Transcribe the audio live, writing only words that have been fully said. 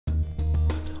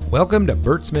Welcome to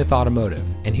Bert Smith Automotive,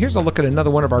 and here's a look at another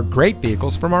one of our great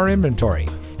vehicles from our inventory.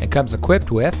 It comes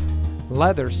equipped with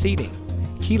leather seating,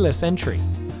 keyless entry,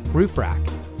 roof rack,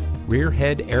 rear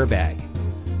head airbag,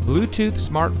 Bluetooth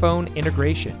smartphone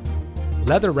integration,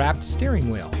 leather-wrapped steering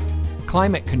wheel,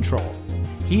 climate control,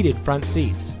 heated front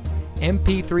seats,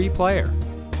 MP3 player,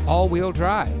 all-wheel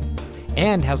drive,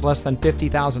 and has less than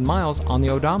 50,000 miles on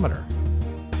the odometer.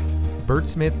 Bert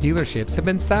Smith dealerships have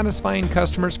been satisfying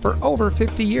customers for over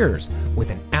 50 years with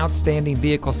an outstanding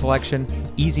vehicle selection,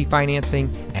 easy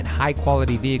financing, and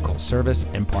high-quality vehicle service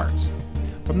and parts.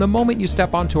 From the moment you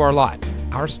step onto our lot,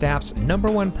 our staff's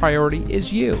 #1 priority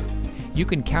is you. You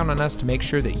can count on us to make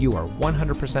sure that you are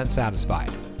 100%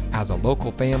 satisfied. As a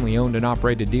local family-owned and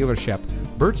operated dealership,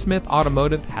 Bert Smith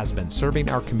Automotive has been serving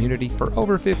our community for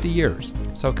over 50 years,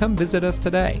 so come visit us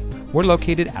today. We're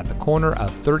located at the corner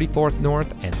of 34th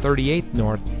North and 38th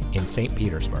North in St.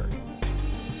 Petersburg.